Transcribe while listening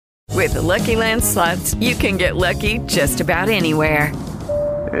With the Lucky Land Slots, you can get lucky just about anywhere.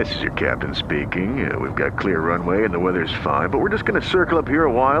 This is your captain speaking. We've got clear runway and the weather's fine, but we're just going to circle up here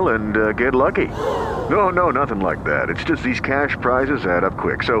a while and get lucky. No, nothing like that. It's just these cash prizes add up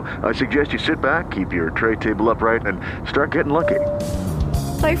quick. So I suggest you sit back, keep your tray table upright, and start getting lucky.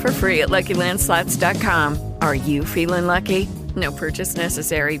 Play for free at LuckyLandSlots.com. Are you feeling lucky? No purchase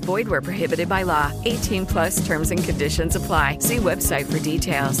necessary. Void where prohibited by law. 18 plus terms and conditions apply. See website for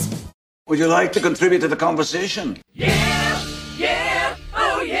details. Would you like to contribute to the conversation? Yeah,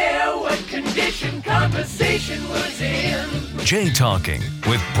 oh yeah, what condition conversation was in. Jay Talking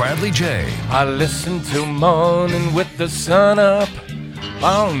with Bradley J. I listen to Morning with the Sun Up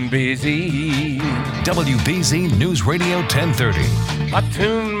on BZ. WBZ News Radio 1030. I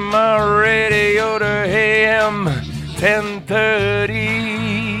tune my radio to AM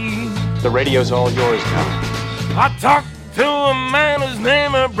 1030. The radio's all yours now. I talked to a man whose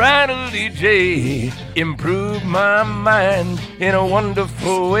name is Bradley J. Improved my mind in a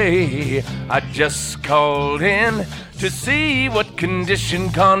wonderful way. I just called in to see what condition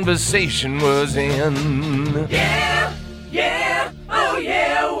conversation was in. Yeah, oh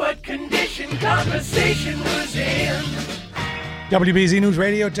yeah, what condition conversation was in. WBZ News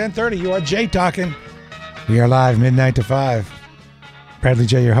Radio 1030. You are Jay Talking. We are live midnight to 5. Bradley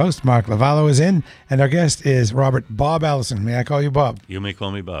J, your host. Mark Lavallo is in, and our guest is Robert Bob Allison. May I call you Bob? You may call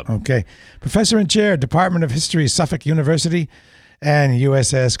me Bob. Okay. Professor and Chair, Department of History, Suffolk University, and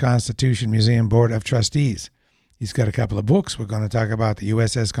USS Constitution Museum Board of Trustees. He's got a couple of books. We're going to talk about the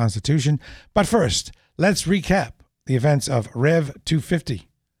USS Constitution. But first, let's recap the events of Rev 250.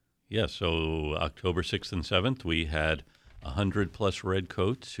 Yeah, so October 6th and 7th, we had 100-plus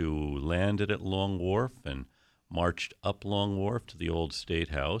redcoats who landed at Long Wharf and marched up Long Wharf to the old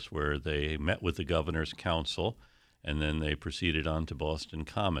State House, where they met with the governor's council, and then they proceeded on to Boston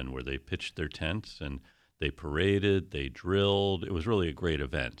Common, where they pitched their tents, and they paraded, they drilled. It was really a great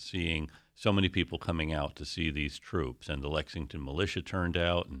event, seeing so many people coming out to see these troops. And the Lexington Militia turned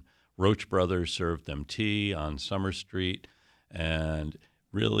out, and Roach Brothers served them tea on Summer Street, and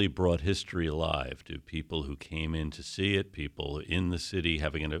really brought history alive to people who came in to see it, people in the city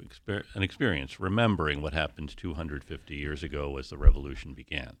having an experience, remembering what happened 250 years ago as the revolution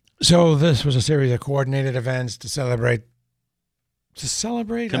began. So this was a series of coordinated events to celebrate?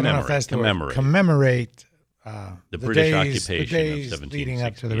 Commemorate. I don't know if that's the word. Commemorate the British days, occupation the days of 1768. leading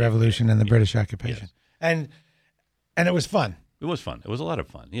up to the revolution and the British occupation. Yes. And it was fun. It was fun. It was a lot of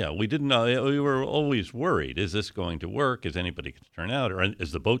fun. Yeah, we didn't know. We were always worried. Is this going to work? Is anybody going to turn out? Or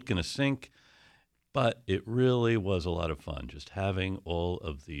is the boat going to sink? But it really was a lot of fun, just having all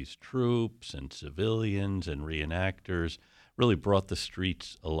of these troops and civilians and reenactors really brought the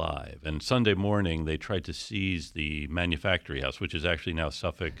streets alive. And Sunday morning, they tried to seize the Manufactory House, which is actually now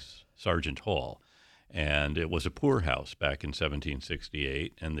Suffolk's Sergeant Hall. And it was a poorhouse back in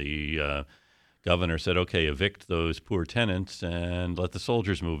 1768. And the governor said, okay, evict those poor tenants and let the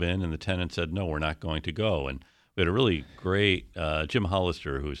soldiers move in. And the tenants said, no, we're not going to go. And we had a really great, Jim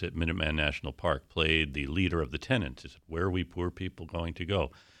Hollister, who's at Minuteman National Park, played the leader of the tenants. He said, where are we poor people going to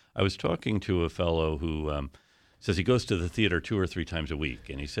go? I was talking to a fellow who says he goes to the theater 2 or 3 times a week.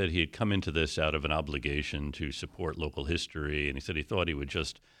 And he said he had come into this out of an obligation to support local history. And he said he thought he would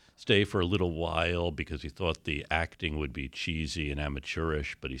just stay for a little while because he thought the acting would be cheesy and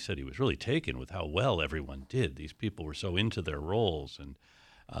amateurish, but he said he was really taken with how well everyone did. These people were so into their roles, and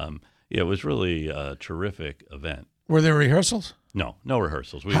it was really a terrific event. Were there rehearsals? No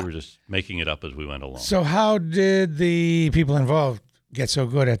rehearsals. We were just making it up as we went along. So how did the people involved get so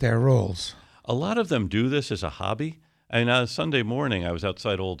good at their roles? A lot of them do this as a hobby. And Sunday morning, I was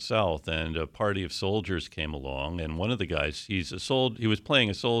outside Old South, and a party of soldiers came along. And one of the guys, he was playing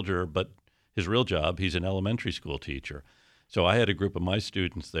a soldier, but his real job, he's an elementary school teacher. So I had a group of my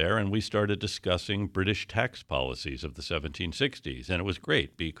students there, and we started discussing British tax policies of the 1760s. And it was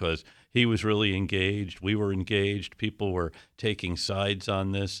great because he was really engaged. We were engaged. People were taking sides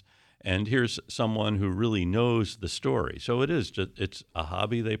on this. And here's someone who really knows the story. So it's a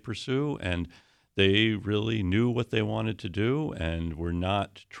hobby they pursue, and they really knew what they wanted to do and were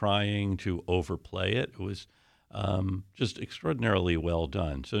not trying to overplay it. It was just extraordinarily well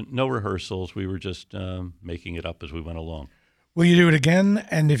done. So no rehearsals. We were just making it up as we went along. Will you do it again?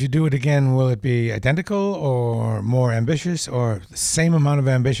 And if you do it again, will it be identical or more ambitious or the same amount of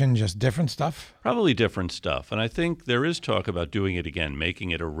ambition, just different stuff? Probably different stuff. And I think there is talk about doing it again,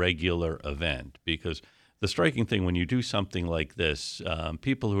 making it a regular event, because the striking thing when you do something like this,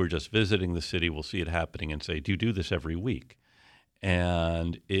 people who are just visiting the city will see it happening and say, do you do this every week?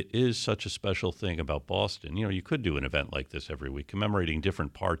 And it is such a special thing about Boston. You know, you could do an event like this every week commemorating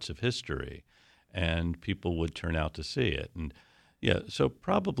different parts of history, and people would turn out to see it. And yeah, so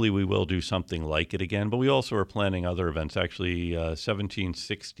probably we will do something like it again, but we also are planning other events. Actually,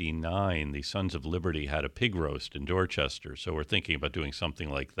 1769, the Sons of Liberty had a pig roast in Dorchester, so we're thinking about doing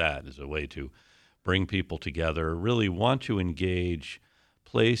something like that as a way to bring people together, really want to engage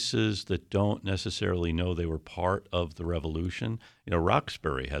places that don't necessarily know they were part of the Revolution. You know,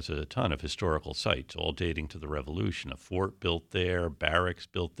 Roxbury has a ton of historical sites, all dating to the Revolution, a fort built there, barracks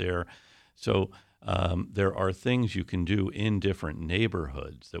built there. So there are things you can do in different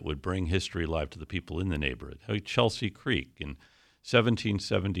neighborhoods that would bring history alive to the people in the neighborhood. Like Chelsea Creek in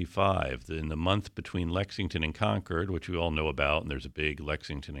 1775, in the month between Lexington and Concord, which we all know about, and there's a big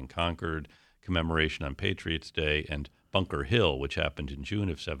Lexington and Concord commemoration on Patriots Day, and Bunker Hill, which happened in June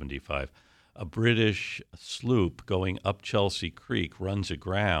of 75, a British sloop going up Chelsea Creek runs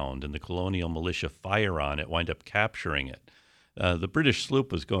aground, and the colonial militia fire on it, wind up capturing it. The British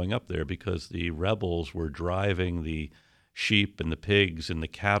sloop was going up there because the rebels were driving the sheep and the pigs and the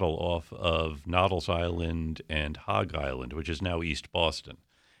cattle off of Noddle's Island and Hog Island, which is now East Boston.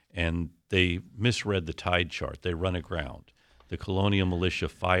 And they misread the tide chart. They run aground. The colonial militia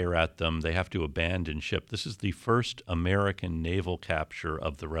fire at them. They have to abandon ship. This is the first American naval capture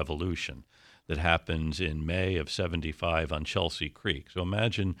of the Revolution that happens in May of 75 on Chelsea Creek. So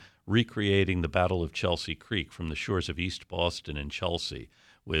imagine recreating the Battle of Chelsea Creek from the shores of East Boston and Chelsea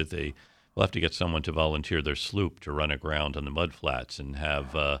with we'll have to get someone to volunteer their sloop to run aground on the mudflats and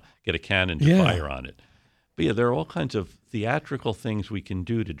have get a cannon to fire on it. But yeah, there are all kinds of theatrical things we can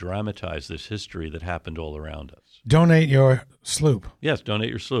do to dramatize this history that happened all around us. Donate your sloop. Yes, donate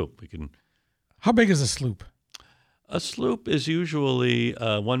your sloop. We can. How big is a sloop? A sloop is usually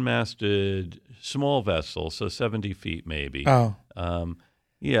a one-masted small vessel, so 70 feet maybe. Oh.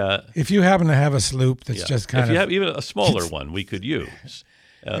 Yeah. If you happen to have a sloop that's just kind of... If you have even a smaller one, we could use.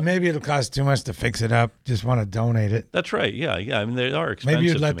 Maybe it'll cost too much to fix it up. Just want to donate it. That's right. Yeah. I mean, they are expensive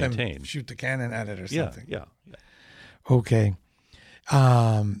Maybe you'd let to maintain. them shoot the cannon at it or something. Yeah. Okay.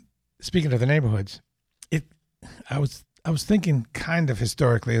 Speaking of the neighborhoods, I was thinking kind of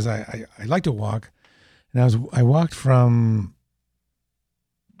historically as I like to walk, and I walked from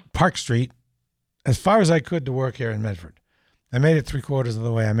Park Street as far as I could to work here in Medford. I made it 3/4 of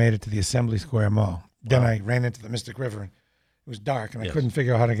the way. I made it to the Assembly Square Mall. Wow. Then I ran into the Mystic River. It was dark, and I couldn't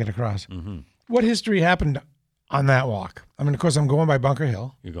figure out how to get across. Mm-hmm. What history happened on that walk? I mean, of course, I'm going by Bunker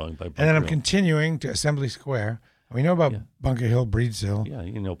Hill. You're going by Bunker Hill. And then I'm continuing to Assembly Square. And we know about Bunker Hill, Breeds Hill. Yeah,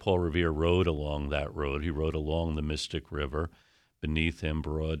 you know, Paul Revere rode along that road. He rode along the Mystic River. Beneath him,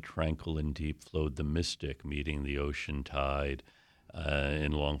 broad, tranquil, and deep, flowed the Mystic, meeting the ocean tide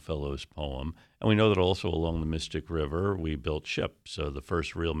in Longfellow's poem. And we know that also along the Mystic River, we built ships. So the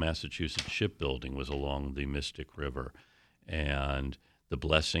first real Massachusetts shipbuilding was along the Mystic River. And the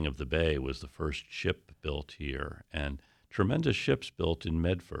Blessing of the Bay was the first ship built here. And tremendous ships built in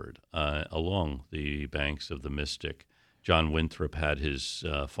Medford along the banks of the Mystic. John Winthrop had his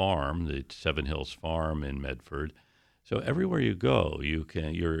farm, the Seven Hills Farm in Medford. So everywhere you go,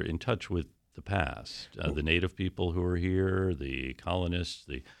 you're in touch with the past, the native people who were here, the colonists,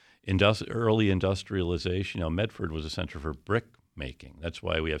 the early industrialization. You know, Medford was a center for brick making. That's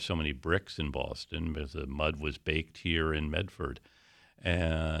why we have so many bricks in Boston, because the mud was baked here in Medford.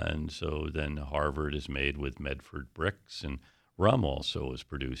 And so then Harvard is made with Medford bricks, and rum also was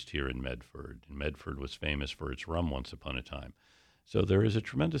produced here in Medford. And Medford was famous for its rum once upon a time. So there is a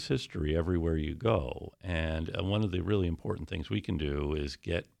tremendous history everywhere you go. And one of the really important things we can do is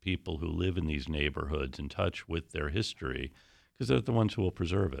get people who live in these neighborhoods in touch with their history, because they're the ones who will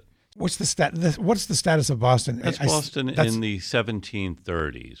preserve it. What's the status of Boston? That's Boston in the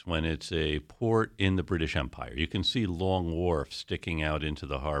 1730s, when it's a port in the British Empire. You can see Long Wharf sticking out into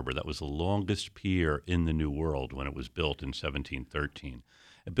the harbor. That was the longest pier in the New World when it was built in 1713.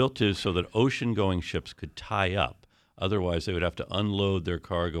 It built so that ocean-going ships could tie up. Otherwise, they would have to unload their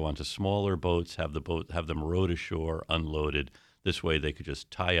cargo onto smaller boats, have them rowed ashore, unloaded. This way, they could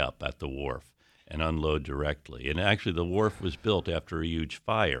just tie up at the wharf and unload directly. And actually, the wharf was built after a huge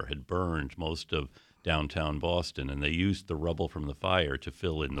fire had burned most of downtown Boston, and they used the rubble from the fire to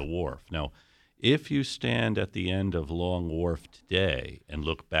fill in the wharf. Now, if you stand at the end of Long Wharf today and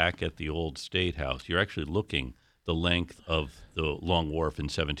look back at the old State House, you're actually looking the length of the Long Wharf in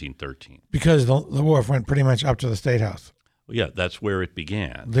 1713. Because the wharf went pretty much up to the State House. Well, yeah, that's where it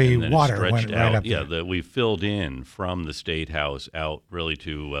began. The water went right up there. Yeah, we filled in from the State House out really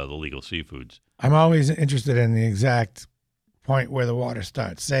to the Legal Seafoods. I'm always interested in the exact point where the water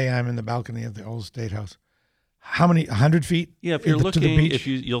starts. Say I'm in the balcony of the old State House. how many, 100 feet? Yeah, if you're to the looking, beach?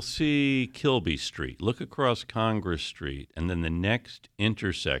 you'll see Kilby Street. Look across Congress Street, and then the next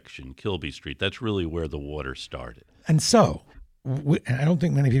intersection, Kilby Street. That's really where the water started. And so, I don't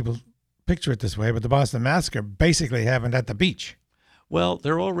think many people picture it this way, but the Boston Massacre basically happened at the beach. Well,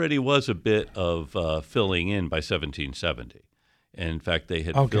 there already was a bit of filling in by 1770. In fact, they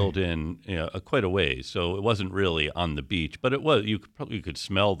had filled in quite a ways, so it wasn't really on the beach, but it was. You could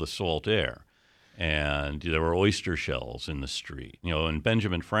smell the salt air, and there were oyster shells in the street. And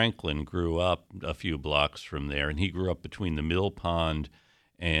Benjamin Franklin grew up a few blocks from there, and he grew up between the Mill Pond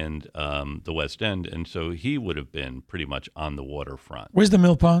and the West End, and so he would have been pretty much on the waterfront. Where's the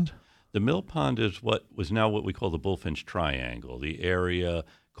Mill Pond? The Mill Pond is what was now what we call the Bullfinch Triangle. The area,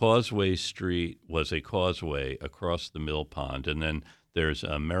 Causeway Street was a causeway across the Mill Pond, and then there's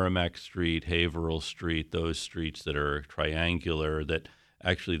Merrimack Street, Haverhill Street, those streets that are triangular, that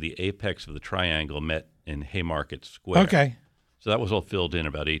actually the apex of the triangle met in Haymarket Square. Okay. So that was all filled in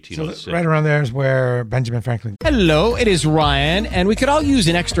about 1806. So right around there is where Benjamin Franklin. Hello, it is Ryan, and we could all use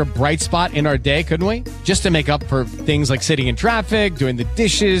an extra bright spot in our day, couldn't we? Just to make up for things like sitting in traffic, doing the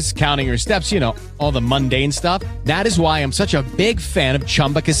dishes, counting your steps, all the mundane stuff. That is why I'm such a big fan of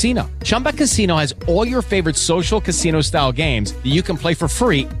Chumba Casino. Chumba Casino has all your favorite social casino-style games that you can play for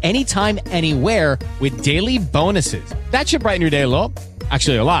free anytime, anywhere with daily bonuses. That should brighten your day a little.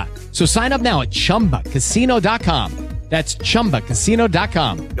 Actually, a lot. So sign up now at ChumbaCasino.com. That's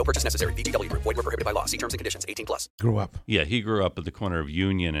ChumbaCasino.com. No purchase necessary. VGW Group. Void where prohibited by law. See terms and conditions. 18+. Grew up. Yeah, he grew up at the corner of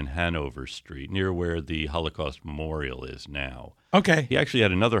Union and Hanover Street, near where the Holocaust Memorial is now. Okay. He actually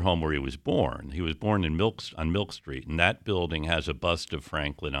had another home where he was born. He was born on Milk Street, and that building has a bust of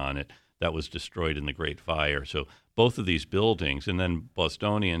Franklin on it that was destroyed in the Great Fire. So both of these buildings, and then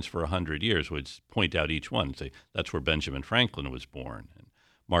Bostonians for 100 years would point out each one and say, that's where Benjamin Franklin was born.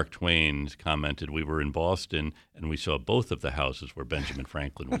 Mark Twain commented, we were in Boston and we saw both of the houses where Benjamin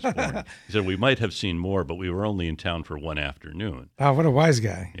Franklin was born. He said, we might have seen more, but we were only in town for one afternoon. Oh, what a wise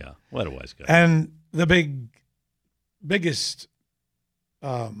guy. Yeah, what a wise guy. And the biggest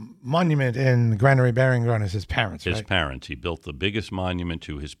monument in Granary Burying Ground is his parents, His right? parents. He built the biggest monument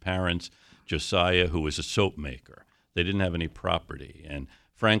to his parents, Josiah, who was a soap maker. They didn't have any property. And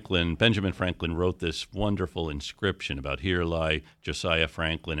Benjamin Franklin wrote this wonderful inscription about here lie Josiah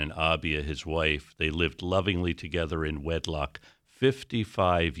Franklin and Abia, his wife. They lived lovingly together in wedlock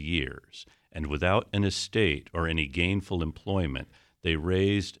 55 years, and without an estate or any gainful employment, they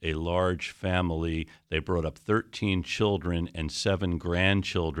raised a large family. They brought up 13 children and 7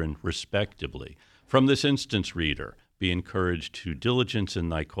 grandchildren, respectively. From this instance, reader, be encouraged to diligence in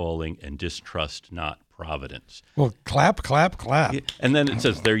thy calling and distrust not providence. Well, clap, clap, clap. And then it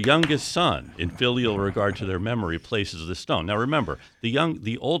says their youngest son, in filial regard to their memory, places the stone. Now remember,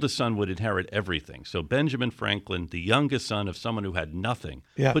 the oldest son would inherit everything. So Benjamin Franklin, the youngest son of someone who had nothing,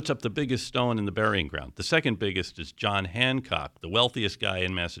 puts up the biggest stone in the burying ground. The second biggest is John Hancock, the wealthiest guy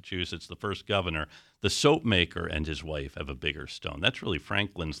in Massachusetts, the first governor. The soap maker and his wife have a bigger stone. That's really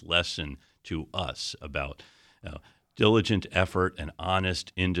Franklin's lesson to us about diligent effort and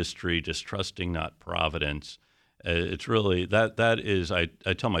honest industry, distrusting not providence. It's really, that is, I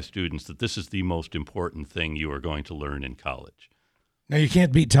tell my students that this is the most important thing you are going to learn in college. Now, you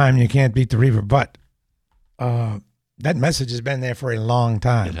can't beat time, you can't beat the river, but that message has been there for a long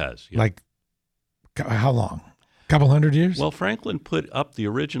time. It has. Yeah. Like, how long? A couple hundred years? Well, Franklin put up the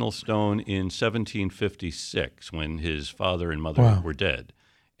original stone in 1756 when his father and mother were dead.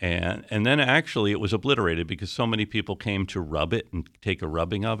 And then actually it was obliterated because so many people came to rub it and take a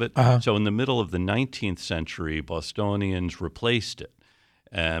rubbing of it. So in the middle of the 19th century, Bostonians replaced it,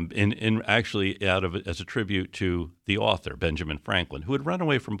 actually as a tribute to the author, Benjamin Franklin, who had run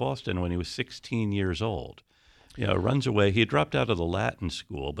away from Boston when he was 16 years old. Runs away. He had dropped out of the Latin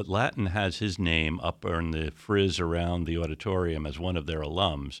school, but Latin has his name up on the frizz around the auditorium as one of their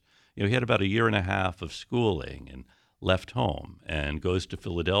alums. He had about a year and a half of schooling and left home and goes to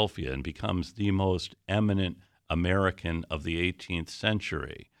Philadelphia and becomes the most eminent American of the 18th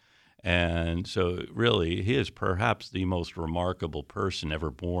century. And so really, he is perhaps the most remarkable person ever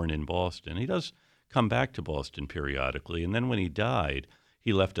born in Boston. He does come back to Boston periodically. And then when he died,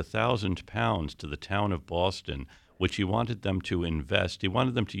 he left £1,000 to the town of Boston, which he wanted them to invest. He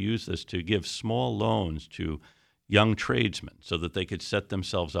wanted them to use this to give small loans to young tradesmen so that they could set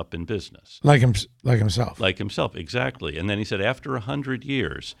themselves up in business. Like himself. Like himself, exactly. And then he said, after 100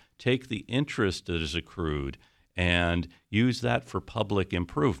 years, take the interest that is accrued and use that for public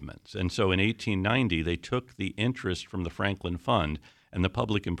improvements. And so in 1890, they took the interest from the Franklin Fund, and the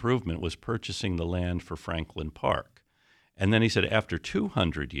public improvement was purchasing the land for Franklin Park. And then he said, after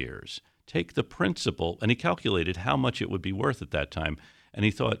 200 years, take the principal, and he calculated how much it would be worth at that time. And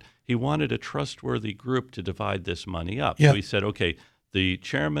he thought he wanted a trustworthy group to divide this money up. Yeah. So he said, okay, the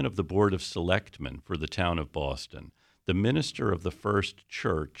chairman of the Board of Selectmen for the town of Boston, the minister of the First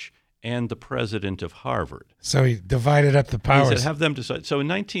Church, and the president of Harvard. So he divided up the powers. He said, have them decide. So in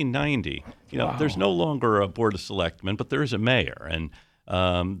 1990, there's no longer a Board of Selectmen, but there is a mayor. And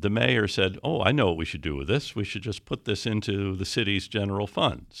the mayor said, I know what we should do with this. We should just put this into the city's general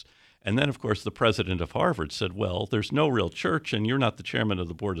funds. And then, of course, the president of Harvard said, well, there's no real church, and you're not the chairman of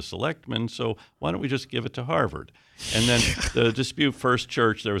the Board of Selectmen, so why don't we just give it to Harvard? And then the dispute First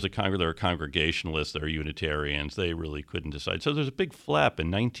Church, there were Congregationalists, there are Unitarians. They really couldn't decide. So there's a big flap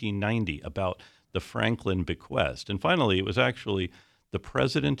in 1990 about the Franklin bequest. And finally, it was actually the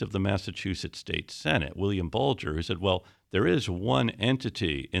president of the Massachusetts State Senate, William Bulger, who said, well, there is one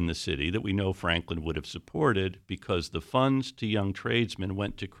entity in the city that we know Franklin would have supported because the funds to young tradesmen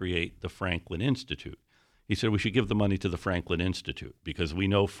went to create the Franklin Institute. He said we should give the money to the Franklin Institute because we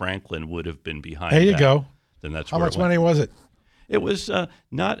know Franklin would have been behind There you that. go. Then that's How where much it went. money was it? It was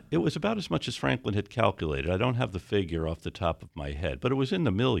It was about as much as Franklin had calculated. I don't have the figure off the top of my head, but it was in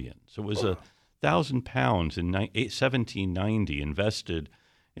the millions. It was £1,000 in 1790 invested.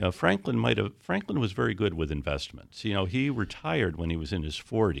 Franklin was very good with investments. He retired when he was in his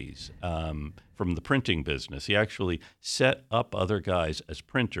 40s from the printing business. He actually set up other guys as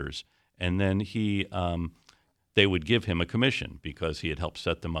printers, and then they would give him a commission because he had helped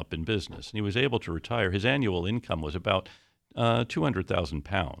set them up in business. And he was able to retire. His annual income was about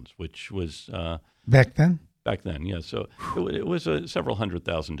 £200,000, which was back then. Back then, yeah. So it was several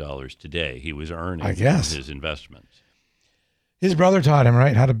 $100,000 today he was earning I guess. from his investments. His brother taught him,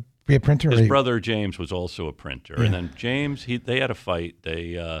 right, how to be a printer? His brother James was also a printer, Yeah. and then James, they had a fight.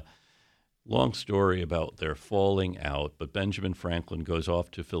 Long story about their falling out, but Benjamin Franklin goes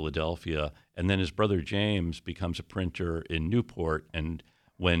off to Philadelphia, and then his brother James becomes a printer in Newport. And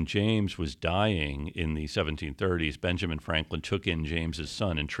when James was dying in the 1730s, Benjamin Franklin took in James's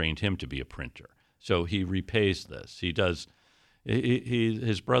son and trained him to be a printer. So he repays this. He does.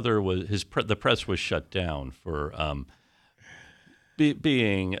 His brother was the press was shut down for.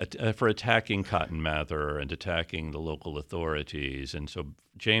 For attacking Cotton Mather and attacking the local authorities. And so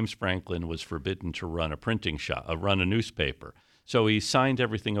James Franklin was forbidden to run a printing shop, run a newspaper. So he signed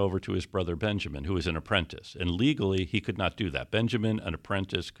everything over to his brother Benjamin, who was an apprentice. And legally, he could not do that. Benjamin, an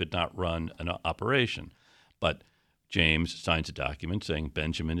apprentice, could not run an operation. But James signs a document saying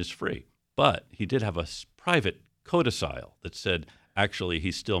Benjamin is free. But he did have a private codicil that said, actually,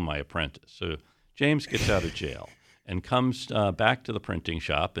 he's still my apprentice. So James gets out of jail and comes back to the printing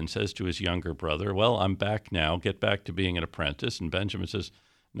shop and says to his younger brother, well, I'm back now, get back to being an apprentice. And Benjamin says,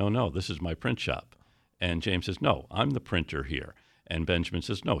 no, this is my print shop. And James says, no, I'm the printer here. And Benjamin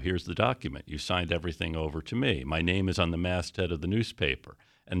says, no, here's the document. You signed everything over to me. My name is on the masthead of the newspaper.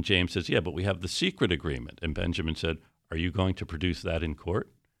 And James says, yeah, but we have the secret agreement. And Benjamin said, are you going to produce that in court?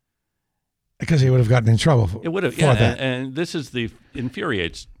 Because he would have gotten in trouble for It would have, for yeah. that. And this is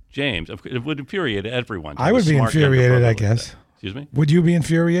infuriates James. It would infuriate everyone. I would be infuriated, I guess. Excuse me? Would you be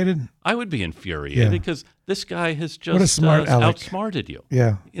infuriated? I would be infuriated because this guy has just What a smart aleck. outsmarted you.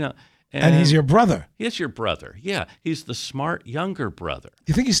 Yeah. And he's your brother. He is your brother. Yeah. He's the smart younger brother.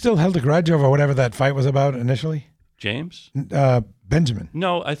 Do you think he still held a grudge over whatever that fight was about initially? James? Benjamin.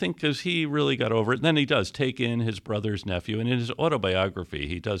 No, I think because he really got over it. And then he does take in his brother's nephew. And in his autobiography,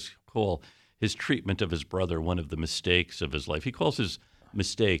 he does call his treatment of his brother one of the mistakes of his life. He calls his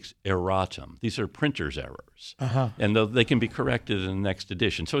mistakes erratum. These are printer's errors. And they can be corrected in the next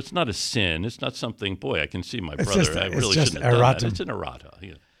edition. So it's not a sin. It's not something, boy, I can see my brother. I really shouldn't have done that. It's an errata.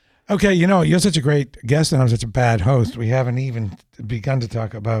 Yeah. Okay, you're such a great guest and I'm such a bad host. We haven't even begun to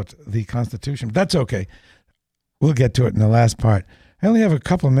talk about the Constitution. But that's okay. We'll get to it in the last part. I only have a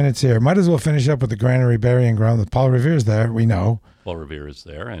couple of minutes here. Might as well finish up with the Granary Burying Ground with Paul Revere's there, we know. Paul Revere is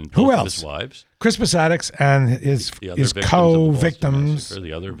there, and who both else? of his wives. Crispus Attucks and his co-victims.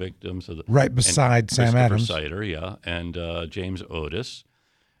 The other victims. Of the, right beside Sam Adams. Sider, yeah, and James Otis.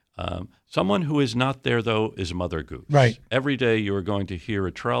 Someone who is not there, though, is Mother Goose. Right. Every day you are going to hear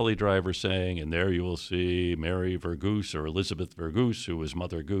a trolley driver saying, and there you will see Mary Vergoose or Elizabeth Vergoose, who was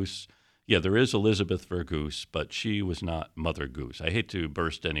Mother Goose. Yeah, there is Elizabeth Vergoose, but she was not Mother Goose. I hate to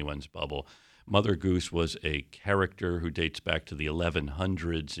burst anyone's bubble. Mother Goose was a character who dates back to the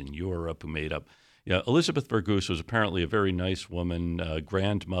 1100s in Europe who made up. Yeah, Elizabeth Vergoose was apparently a very nice woman,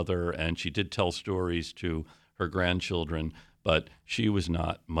 grandmother, and she did tell stories to her grandchildren, but she was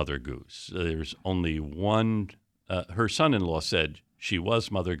not Mother Goose. There's only one. Her son-in-law said she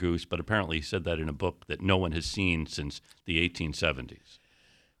was Mother Goose, but apparently he said that in a book that no one has seen since the 1870s.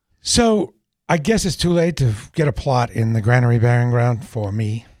 So I guess it's too late to get a plot in the Granary Burying Ground for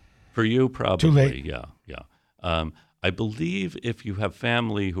me. For you, probably. Too late. Yeah. I believe if you have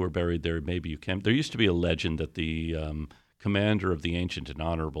family who are buried there, maybe you can. There used to be a legend that the commander of the Ancient and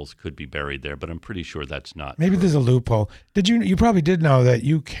Honorables could be buried there, but I'm pretty sure that's not Maybe true. there's a loophole. You probably did know that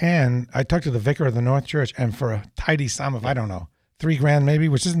you can. I talked to the vicar of the North Church, and for a tidy sum of, I don't know, $3,000 maybe,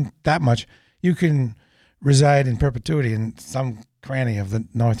 which isn't that much, you can reside in perpetuity in some cranny of the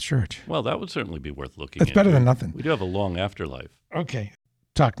North Church. Well, that would certainly be worth looking That's into. better than nothing. We do have a long afterlife. Okay.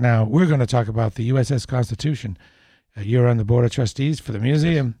 Talk now. We're going to talk about the USS Constitution. You're on the Board of Trustees for the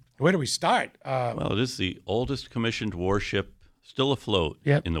museum. Where do we start? Well, it is the oldest commissioned warship still afloat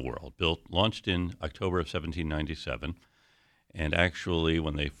in the world. Launched in October of 1797. And actually,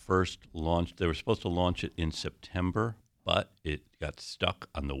 when they first launched, they were supposed to launch it in September, but it got stuck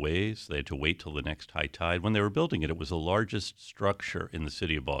on the ways. They had to wait till the next high tide. When they were building it, it was the largest structure in the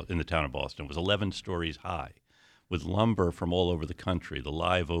city of in the town of Boston. It was 11 stories high, with lumber from all over the country. The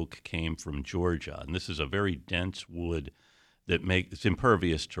live oak came from Georgia, and this is a very dense wood that makes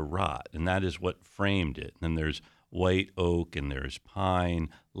impervious to rot, and that is what framed it. And there's white oak and there's pine,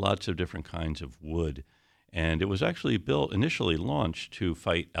 lots of different kinds of wood. And it was actually initially launched to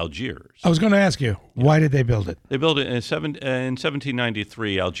fight Algiers. I was going to ask you, why did they build it? They built it in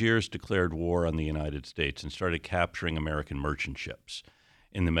 1793. Algiers declared war on the United States and started capturing American merchant ships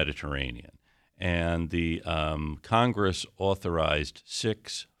in the Mediterranean. And the Congress authorized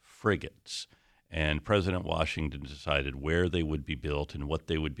 6 frigates, and President Washington decided where they would be built and what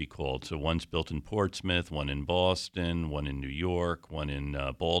they would be called. So one's built in Portsmouth, one in Boston, one in New York, one in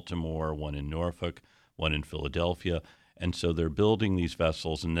Baltimore, one in Norfolk, one in Philadelphia. And so they're building these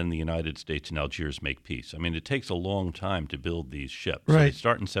vessels, and then the United States and Algiers make peace. I mean, it takes a long time to build these ships. Right. So they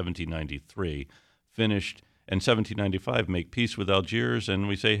start in 1793, finished in 1795, make peace with Algiers, and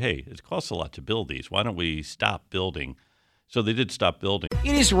we say, hey, it costs a lot to build these. Why don't we stop building? So they did stop building.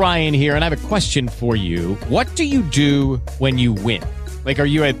 It is Ryan here, and I have a question for you. What do you do when you win? Like, are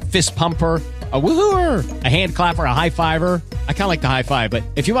you a fist pumper, a woohooer, a hand clapper, a high fiver? I kind of like the high five, but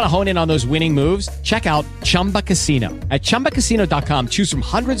if you want to hone in on those winning moves, check out Chumba Casino. At ChumbaCasino.com, choose from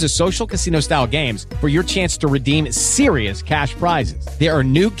hundreds of social casino-style games for your chance to redeem serious cash prizes. There are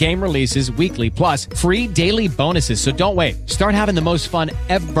new game releases weekly, plus free daily bonuses, so don't wait. Start having the most fun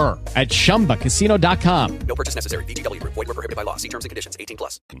ever at ChumbaCasino.com. No purchase necessary. VGW Group. Void where prohibited by law. See terms and conditions.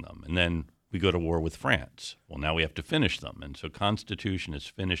 18+. And then we go to war with France. Well, now we have to finish them. And so Constitution is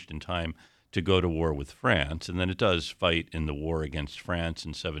finished in time to go to war with France. And then it does fight in the war against France in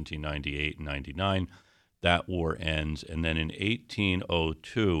 1798 and 99. That war ends. And then in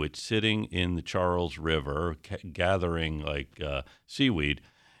 1802, it's sitting in the Charles River, gathering like seaweed,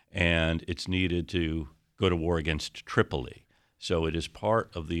 and it's needed to go to war against Tripoli. So it is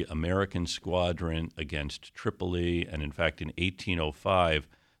part of the American squadron against Tripoli. And in fact, in 1805,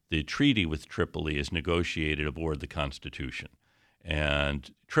 the treaty with Tripoli is negotiated aboard the Constitution.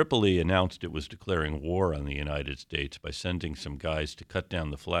 And Tripoli announced it was declaring war on the United States by sending some guys to cut down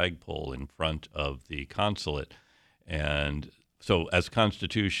the flagpole in front of the consulate. And so as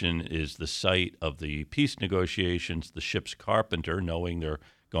Constitution is the site of the peace negotiations, the ship's carpenter, knowing they're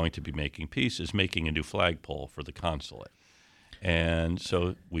going to be making peace, is making a new flagpole for the consulate. And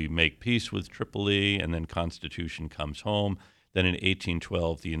so we make peace with Tripoli, and then Constitution comes home. Then in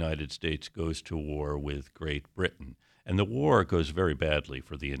 1812, the United States goes to war with Great Britain. And the war goes very badly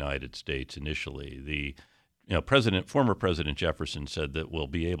for the United States initially. Former President Jefferson said that we'll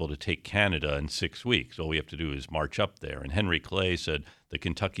be able to take Canada in 6 weeks. All we have to do is march up there. And Henry Clay said the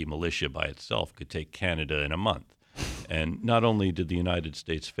Kentucky militia by itself could take Canada in a month. And not only did the United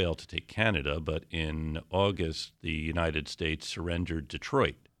States fail to take Canada, but in August, the United States surrendered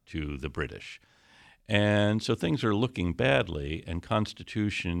Detroit to the British. And so things are looking badly, and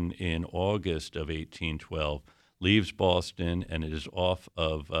Constitution in August of 1812 leaves Boston, and it is off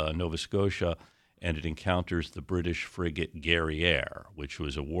of Nova Scotia, and it encounters the British frigate Guerrière, which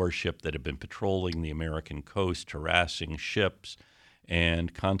was a warship that had been patrolling the American coast, harassing ships.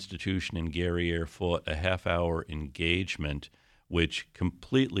 And Constitution and Guerrière fought a half-hour engagement, which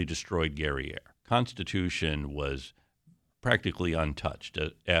completely destroyed Guerrière. Constitution was practically untouched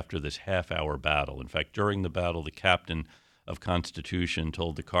after this half-hour battle. In fact, during the battle, the captain of Constitution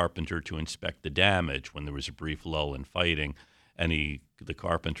told the carpenter to inspect the damage when there was a brief lull in fighting, and the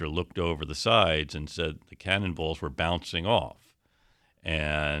carpenter looked over the sides and said the cannonballs were bouncing off.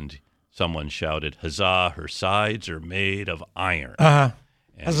 And someone shouted, "Huzzah, her sides are made of iron." Uh-huh.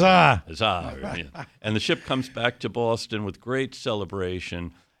 And, Huzzah! Huzzah. And the ship comes back to Boston with great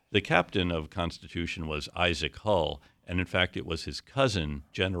celebration, The captain of Constitution was Isaac Hull, and in fact it was his cousin,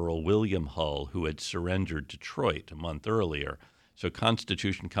 General William Hull, who had surrendered Detroit a month earlier. So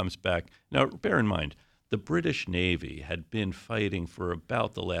Constitution comes back. Now, bear in mind, the British Navy had been fighting for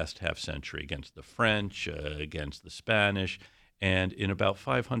about the last half century against the French, against the Spanish, and in about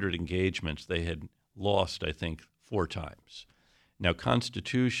 500 engagements, they had lost, I think, 4 times. Now,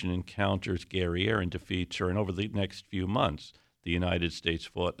 Constitution encounters Guerriere and defeats her, and over the next few months, the United States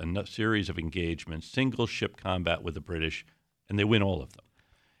fought a series of engagements, single ship combat with the British, and they win all of them.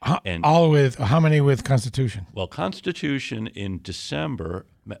 How many with Constitution? Well, Constitution in December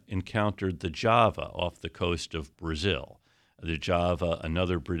encountered the Java off the coast of Brazil. The Java,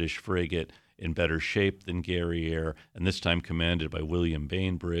 another British frigate in better shape than Guerriere, and this time commanded by William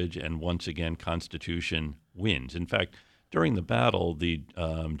Bainbridge, and once again Constitution wins. In fact, during the battle, the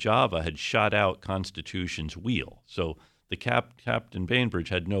Java had shot out Constitution's wheel, so the Captain Bainbridge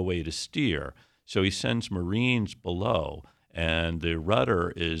had no way to steer, so he sends Marines below, and the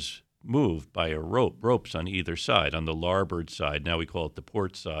rudder is moved by ropes on either side. On the larboard side, now we call it the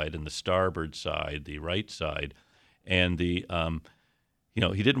port side, and the starboard side, the right side, and the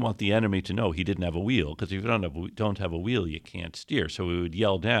he didn't want the enemy to know he didn't have a wheel, because if you don't have a wheel, you can't steer. So he would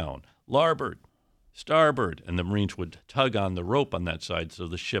yell down, "Larboard, starboard," and the Marines would tug on the rope on that side so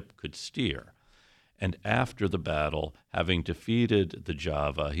the ship could steer. And after the battle, having defeated the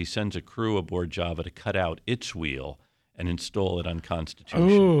Java, he sends a crew aboard Java to cut out its wheel and install it on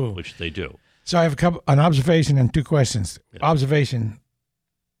Constitution, which they do. So I have an observation and 2 questions. Yeah. Observation: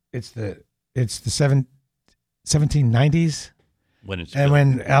 it's the 1790s when it's and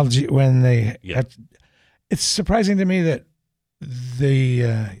built. It's surprising to me that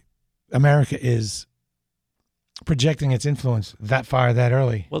the America is projecting its influence that far, that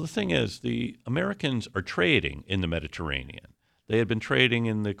early. Well, the thing is, the Americans are trading in the Mediterranean. They had been trading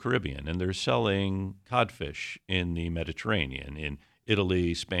in the Caribbean, and they're selling codfish in the Mediterranean, in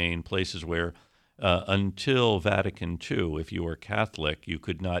Italy, Spain, places where until Vatican II, if you were Catholic, you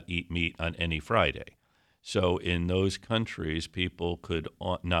could not eat meat on any Friday. So in those countries, people could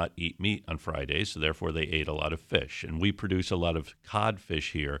not eat meat on Fridays, so therefore they ate a lot of fish. And we produce a lot of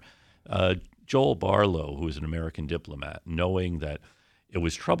codfish here. Joel Barlow, who is an American diplomat, knowing that it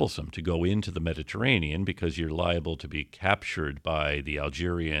was troublesome to go into the Mediterranean because you're liable to be captured by the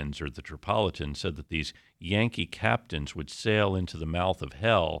Algerians or the Tripolitans, said that these Yankee captains would sail into the mouth of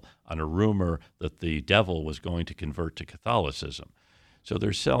hell on a rumor that the devil was going to convert to Catholicism. So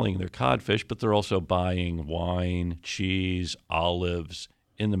they're selling their codfish, but they're also buying wine, cheese, olives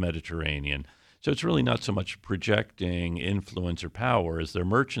in the Mediterranean. So it's really not so much projecting influence or power as their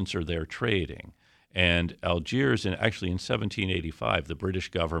merchants are there trading. And Algiers, actually in 1785, the British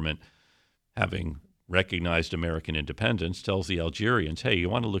government, having recognized American independence, tells the Algerians, hey, you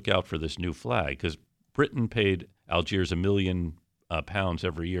want to look out for this new flag, because Britain paid Algiers £1 million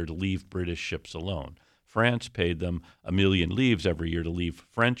every year to leave British ships alone. France paid them $1 million livres every year to leave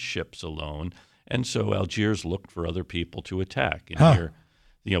French ships alone. And so Algiers looked for other people to attack. And here,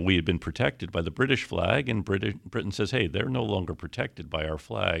 we had been protected by the British flag, and Britain says, hey, they're no longer protected by our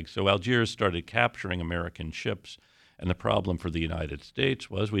flag. So Algiers started capturing American ships, and the problem for the United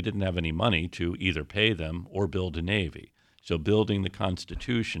States was we didn't have any money to either pay them or build a navy. So building the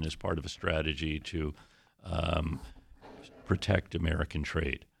Constitution is part of a strategy to protect American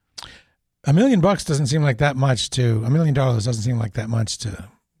trade. $1 million doesn't seem like that much $1 million doesn't seem like that much to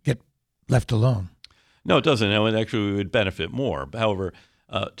get left alone. No, it doesn't. And actually, we would benefit more. However,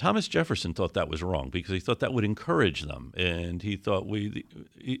 Thomas Jefferson thought that was wrong because he thought that would encourage them, and he thought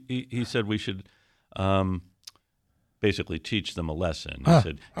he said we should basically teach them a lesson. He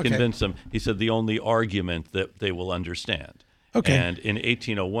said convince them. He said the only argument that they will understand. Okay. And in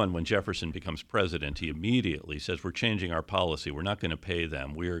 1801, when Jefferson becomes president, he immediately says, we're changing our policy. We're not going to pay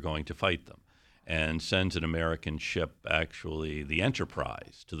them. We are going to fight them, and sends an American ship, actually the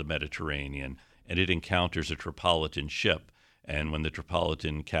Enterprise, to the Mediterranean, and it encounters a Tripolitan ship. And when the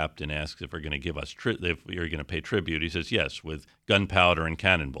Tripolitan captain asks if we're going to give us if you're going to pay tribute, he says yes, with gunpowder and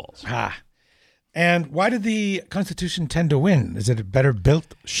cannonballs. And why did the Constitution tend to win? Is it a better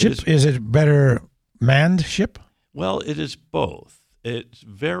built ship? Is it a better manned ship? Well, it is both. It's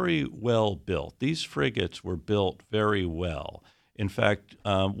very well built. These frigates were built very well. In fact,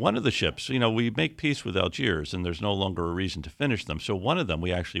 one of the ships, we make peace with Algiers, and there's no longer a reason to finish them. So one of them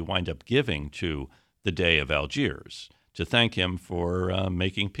we actually wind up giving to the Dey of Algiers to thank him for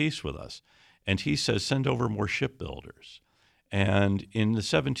making peace with us. And he says, send over more shipbuilders. And in the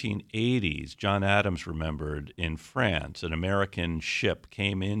 1780s, John Adams remembered in France, an American ship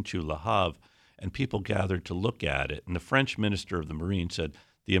came into Le Havre, and people gathered to look at it. And the French minister of the Marine said,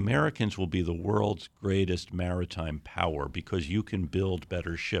 the Americans will be the world's greatest maritime power because you can build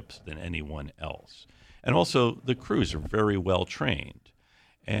better ships than anyone else. And also, the crews are very well trained.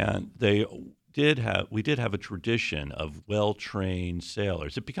 And we did have a tradition of well-trained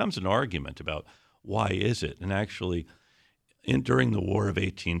sailors. It becomes an argument about why is it? And actually, during the War of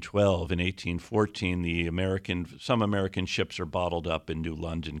 1812 and 1814, some American ships are bottled up in New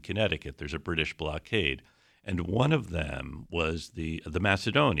London, Connecticut. There's a British blockade. And one of them was the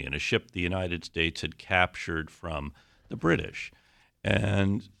Macedonian, a ship the United States had captured from the British.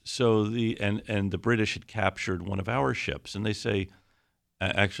 And so the British had captured one of our ships. And they say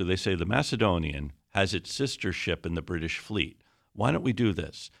the Macedonian has its sister ship in the British fleet. Why don't we do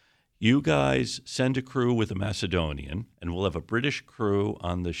this? You guys send a crew with a Macedonian, and we'll have a British crew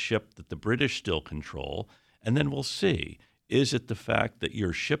on the ship that the British still control, and then we'll see. Is it the fact that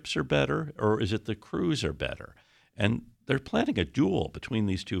your ships are better, or is it the crews are better? And they're planning a duel between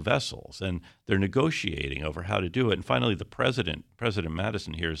these two vessels, and they're negotiating over how to do it. And finally, President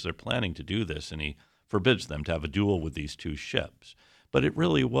Madison hears they're planning to do this, and he forbids them to have a duel with these two ships. But it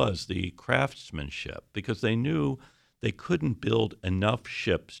really was the craftsmanship, because they knew they couldn't build enough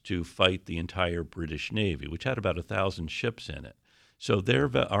ships to fight the entire British Navy, which had about 1,000 ships in it. So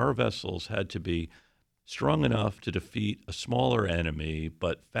our vessels had to be strong enough to defeat a smaller enemy,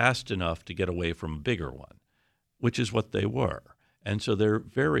 but fast enough to get away from a bigger one, which is what they were. And so they're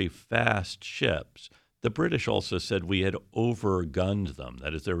very fast ships. The British also said we had overgunned them.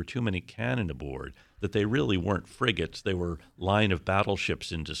 That is, there were too many cannon aboard, that they really weren't frigates. They were line of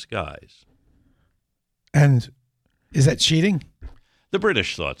battleships in disguise. And is that cheating? The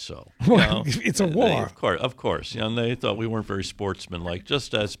British thought so. Well, it's a war. Of course. And they thought we weren't very sportsmanlike.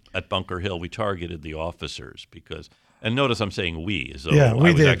 Just as at Bunker Hill, we targeted the officers because. And notice I'm saying we. As though we I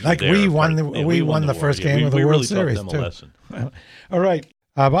was did. Like we won the first game of the World Series taught them too. a lesson. All right.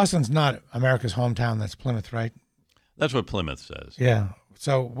 Boston's not America's hometown. That's Plymouth, right? That's what Plymouth says. Yeah.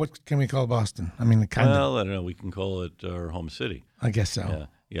 So what can we call Boston? I mean, Well, I don't know. We can call it our home city. I guess so.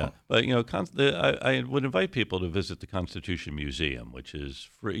 Yeah. But, I would invite people to visit the Constitution Museum, which is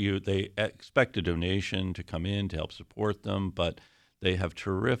free. They expect a donation to come in to help support them, but they have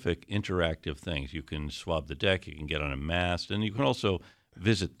terrific interactive things. You can swab the deck, you can get on a mast, and you can also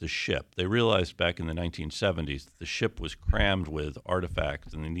visit the ship. They realized back in the 1970s that the ship was crammed with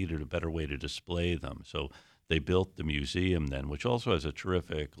artifacts and they needed a better way to display them. So they built the museum then, which also has a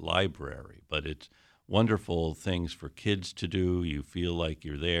terrific library, but it's wonderful things for kids to do. You feel like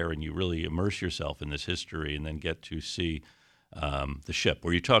you're there and you really immerse yourself in this history and then get to see the ship,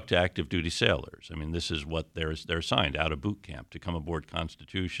 where you talk to active duty sailors. I mean, this is what they're assigned out of boot camp to come aboard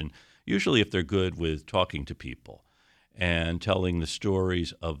Constitution, usually if they're good with talking to people and telling the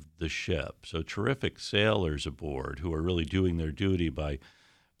stories of the ship. So terrific sailors aboard who are really doing their duty by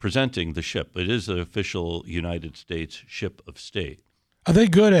presenting the ship. It is the official United States ship of state. Are they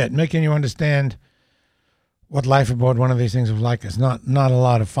good at making you understand what life aboard one of these things was like? It's not a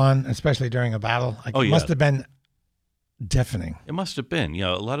lot of fun, especially during a battle. It must have been deafening. It must have been.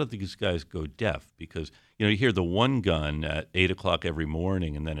 A lot of these guys go deaf because, you hear the one gun at 8 o'clock every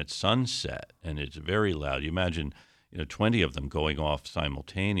morning and then it's sunset and it's very loud. You imagine, 20 of them going off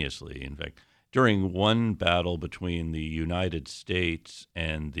simultaneously. In fact, during one battle between the United States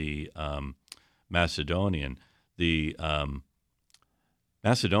and the Macedonian, the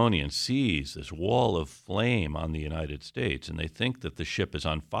Macedonian sees this wall of flame on the United States, and they think that the ship is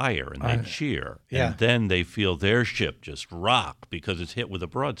on fire, and they cheer. Yeah. And then they feel their ship just rock because it's hit with a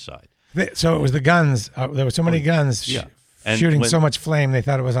broadside. So it was the guns. There were so many guns shooting so much flame, they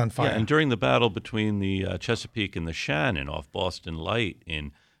thought it was on fire. Yeah, and during the battle between the Chesapeake and the Shannon off Boston Light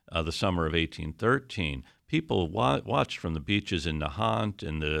in the summer of 1813, people watched from the beaches in Nahant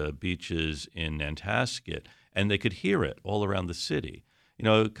and the beaches in Nantasket, and they could hear it all around the city.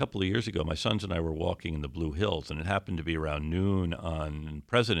 A couple of years ago, my sons and I were walking in the Blue Hills, and it happened to be around noon on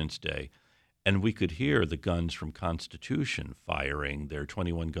President's Day, and we could hear the guns from Constitution firing their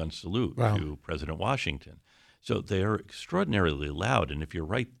 21-gun salute to President Washington. So they are extraordinarily loud, and if you're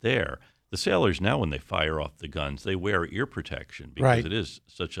right there, the sailors now, when they fire off the guns, they wear ear protection because it is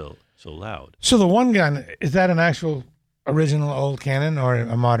so loud. So the one gun, is that an actual original old cannon or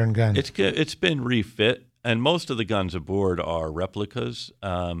a modern gun? It's been refit. And most of the guns aboard are replicas,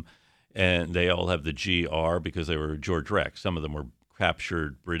 and they all have the GR because they were George Rex. Some of them were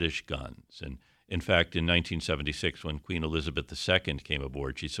captured British guns. And in fact, in 1976, when Queen Elizabeth II came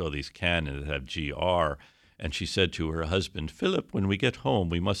aboard, she saw these cannons that have GR, and she said to her husband, "Philip, when we get home,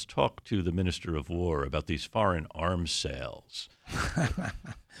 we must talk to the Minister of War about these foreign arms sales."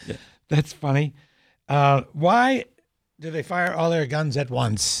 That's funny. Why do they fire all their guns at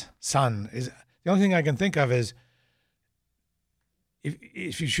once? Son, is the only thing I can think of is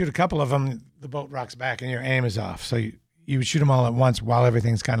if you shoot a couple of them, the boat rocks back and your aim is off. So you shoot them all at once while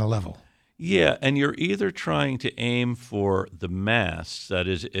everything's kind of level. Yeah, and you're either trying to aim for the masts, that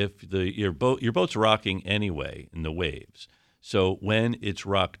is, if your boat's rocking anyway in the waves. So when it's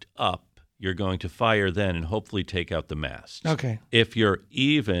rocked up, you're going to fire then and hopefully take out the masts. Okay. If you're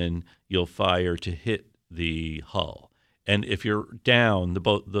even, you'll fire to hit the hull. And if you're down, the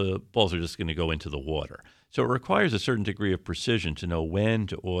balls are just going to go into the water. So it requires a certain degree of precision to know when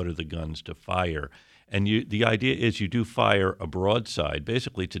to order the guns to fire. And the idea is you do fire a broadside,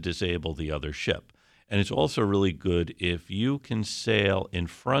 basically to disable the other ship. And it's also really good if you can sail in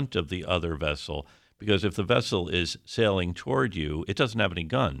front of the other vessel, because if the vessel is sailing toward you, it doesn't have any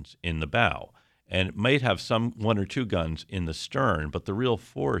guns in the bow. And it might have one or two guns in the stern, but the real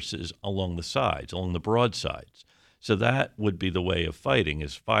force is along the sides, along the broadsides. So that would be the way of fighting,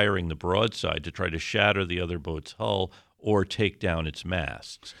 is firing the broadside to try to shatter the other boat's hull or take down its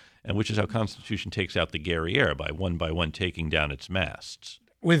masts, and which is how Constitution takes out the Guerriere, by one taking down its masts.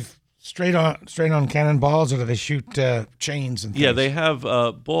 With straight on cannonballs, or do they shoot chains and things? Yeah, they have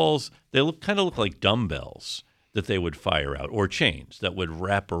balls. They kind of look like dumbbells that they would fire out, or chains that would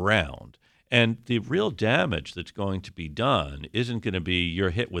wrap around. And the real damage that's going to be done isn't going to be you're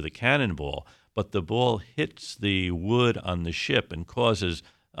hit with a cannonball, but the ball hits the wood on the ship and causes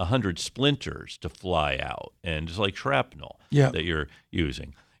 100 splinters to fly out, and it's like shrapnel that you're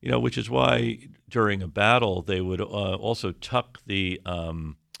using. Which is why during a battle they would also tuck the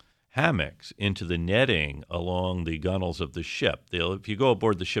hammocks into the netting along the gunnels of the ship. If you go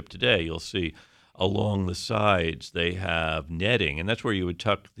aboard the ship today, you'll see along the sides they have netting, and that's where you would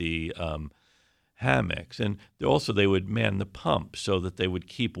tuck the hammocks. And they would man the pump so that they would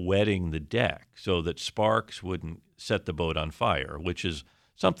keep wetting the deck so that sparks wouldn't set the boat on fire, which is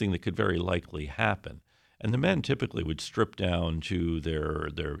something that could very likely happen. And the men typically would strip down to their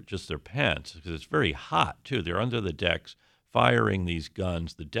pants, because it's very hot too. They're under the decks firing these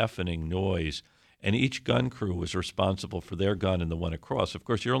guns, the deafening noise, and each gun crew was responsible for their gun and the one across. Of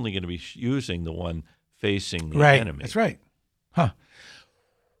course, you're only going to be using the one facing the enemy. That's right. Huh.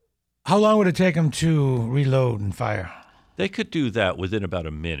 How long would it take them to reload and fire? They could do that within about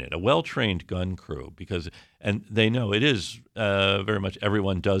a minute. A well-trained gun crew, and they know it is very much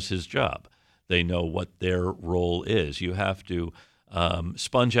everyone does his job. They know what their role is. You have to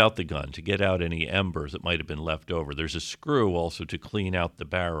sponge out the gun to get out any embers that might have been left over. There's a screw also to clean out the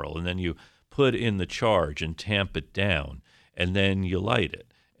barrel, and then you put in the charge and tamp it down, and then you light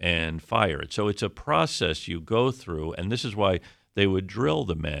it and fire it. So it's a process you go through, and this is why they would drill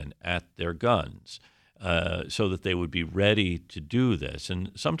the men at their guns so that they would be ready to do this.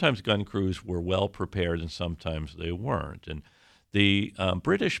 And sometimes gun crews were well prepared and sometimes they weren't. And the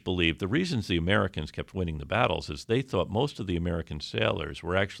British believed the reasons the Americans kept winning the battles is they thought most of the American sailors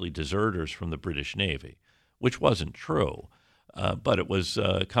were actually deserters from the British Navy, which wasn't true. But it was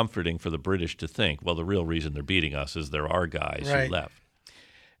comforting for the British to think, well, the real reason they're beating us is there are guys who left.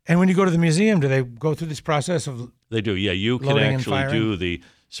 And when you go to the museum, do they go through this process of They do, yeah. You can actually do the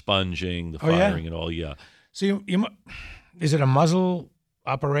sponging, the firing, and all, yeah. So is it a muzzle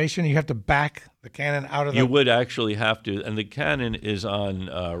operation? You have to back the cannon out of the... You would actually have to, and the cannon is on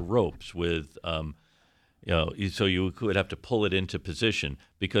ropes with, so you would have to pull it into position,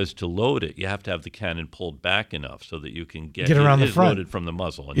 because to load it, you have to have the cannon pulled back enough so that you can get around the front. Loaded from the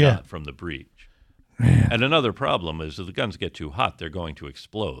muzzle and not from the breech. Man. And another problem is if the guns get too hot, they're going to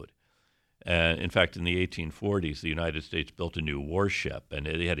explode. In fact, in the 1840s, the United States built a new warship, and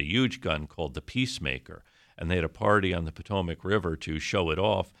they had a huge gun called the Peacemaker, and they had a party on the Potomac River to show it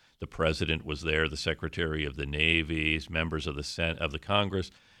off. The president was there, the Secretary of the Navy, members of the Senate, of the Congress,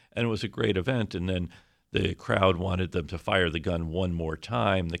 and it was a great event. And then the crowd wanted them to fire the gun one more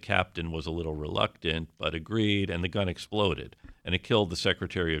time. The captain was a little reluctant, but agreed, and the gun exploded. And it killed the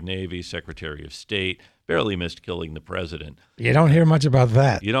Secretary of Navy, Secretary of State, barely missed killing the president. You don't hear much about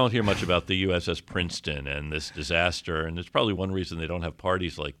that. You don't hear much about the USS Princeton and this disaster, and it's probably one reason they don't have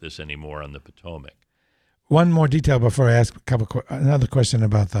parties like this anymore on the Potomac. One more detail before I ask another question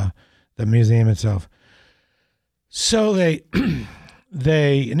about the museum itself. So they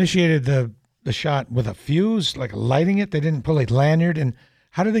initiated the shot with a fuse, like lighting it. They didn't pull a lanyard. And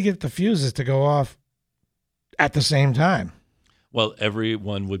how did they get the fuses to go off at the same time? Well,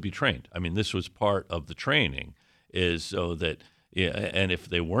 everyone would be trained. I mean, this was part of the training, is so that, and if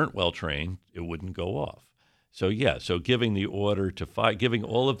they weren't well trained, it wouldn't go off. So giving the order to fire, giving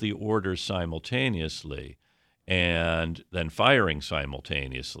all of the orders simultaneously, and then firing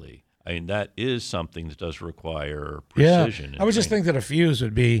simultaneously, I mean, that is something that does require precision. I would just think that a fuse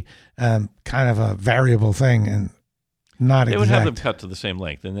would be kind of a variable thing and not exact. They would have them cut to the same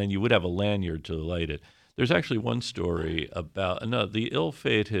length, and then you would have a lanyard to light it. There's actually one story about the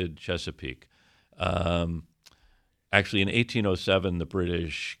ill-fated Chesapeake. Actually, in 1807, the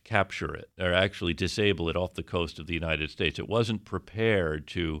British capture it, or actually disable it off the coast of the United States. It wasn't prepared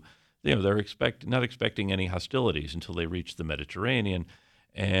to, they're not expecting any hostilities until they reached the Mediterranean,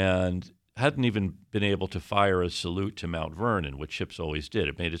 and hadn't even been able to fire a salute to Mount Vernon, which ships always did.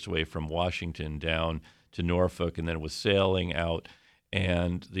 It made its way from Washington down to Norfolk, and then it was sailing out,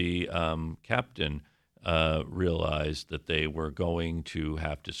 and the captain realized that they were going to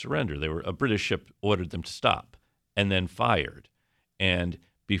have to surrender. A British ship ordered them to stop, and then fired. And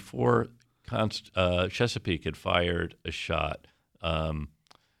before Chesapeake had fired a shot,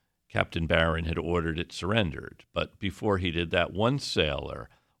 Captain Barron had ordered it surrendered. But before he did that, one sailor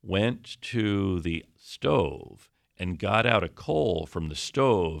went to the stove and got out a coal from the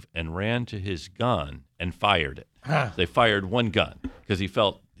stove and ran to his gun and fired it. They fired one gun because he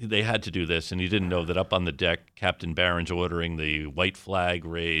felt they had to do this, and he didn't know that up on the deck, Captain Barron's ordering the white flag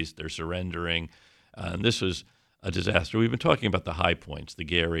raised, they're surrendering. And this was a disaster. We've been talking about the high points, the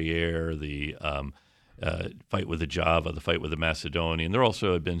Guerriere, the fight with the Java, the fight with the Macedonian. There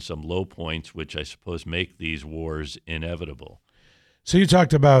also have been some low points, which I suppose make these wars inevitable. So you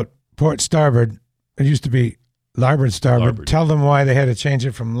talked about port starboard. It used to be larboard starboard. Larboard. Tell them why they had to change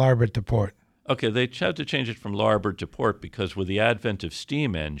it from larboard to port. Okay, they had to change it from larboard to port because with the advent of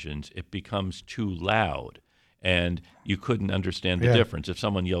steam engines, it becomes too loud. And you couldn't understand the difference. If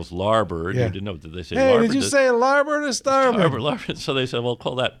someone yells larboard, you didn't know. Did they say larboard? Did you say larboard or starboard? Larboard. So they said, well,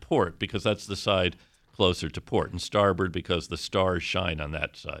 call that port because that's the side closer to port, and starboard because the stars shine on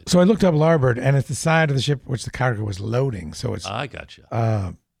that side. So I looked up larboard, and it's the side of the ship which the cargo was loading. So it's I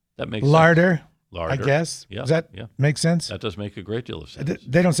gotcha. That makes larder, sense. Larder, I guess. Yeah. Does that make sense? That does make a great deal of sense.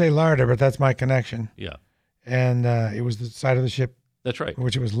 They don't say larder, but that's my connection. Yeah. And it was the side of the ship. That's right.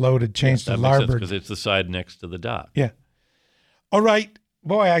 Which it was loaded, changed to that larboard. makes sense because it's the side next to the dock. Yeah. All right.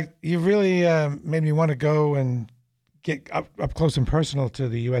 Boy, you really made me want to go and get up close and personal to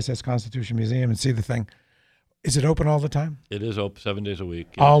the USS Constitution Museum and see the thing. Is it open all the time? It is open 7 days a week.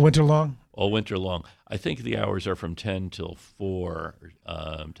 Yes. All winter long? All winter long. I think the hours are from 10 till 4,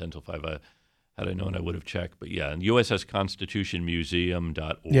 10 till 5. Had I known, I would have checked. But yeah, and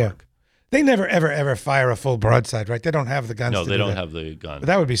USSConstitutionMuseum.org. Yeah. They never, ever fire a full broadside, right? They don't have the guns. No, to they do don't that. have the guns. But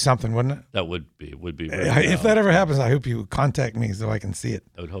that would be something, wouldn't it? That would be. Very if that ever happens, I hope you contact me so I can see it.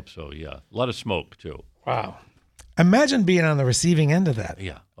 I would hope so, yeah. A lot of smoke, too. Wow. Imagine being on the receiving end of that.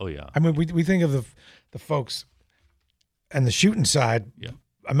 Yeah. Oh, yeah. I mean, we think of the folks and the shooting side. Yeah.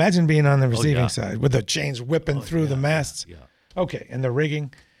 Imagine being on the receiving side with the chains whipping through the masts. Yeah. Okay, and the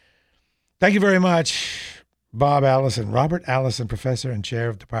rigging. Thank you very much, Bob Allison, Robert Allison, professor and chair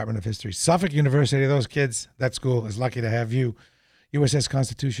of Department of History, Suffolk University. Those kids, that school is lucky to have you. USS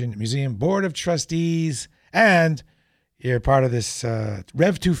Constitution Museum Board of Trustees, and you're part of this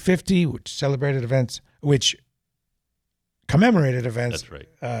Rev 250, which commemorated events. That's right.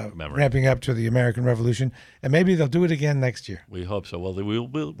 Ramping up to the American Revolution, and maybe they'll do it again next year. We hope so. Well,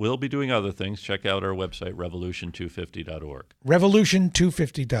 we'll be doing other things. Check out our website, revolution250.org.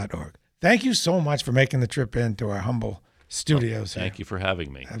 Revolution250.org. Thank you so much for making the trip into our humble studios. Thank you for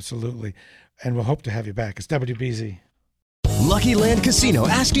having me. Absolutely. And we'll hope to have you back. It's WBZ. Lucky Land Casino,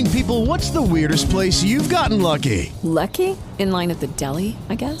 asking people, what's the weirdest place you've gotten lucky? Lucky? In line at the deli,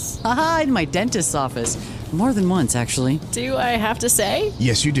 I guess? Aha, in my dentist's office. More than once, actually. Do I have to say?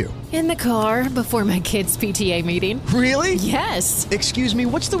 Yes, you do. In the car before my kids' PTA meeting. Really? Yes. Excuse me,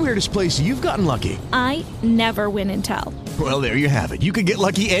 what's the weirdest place you've gotten lucky? I never win and tell. Well, there you have it. You can get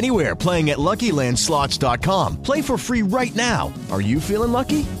lucky anywhere, playing at LuckyLandSlots.com. Play for free right now. Are you feeling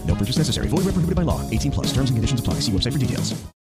lucky? No purchase necessary. Void where prohibited by law. 18+. Terms and conditions apply. See website for details.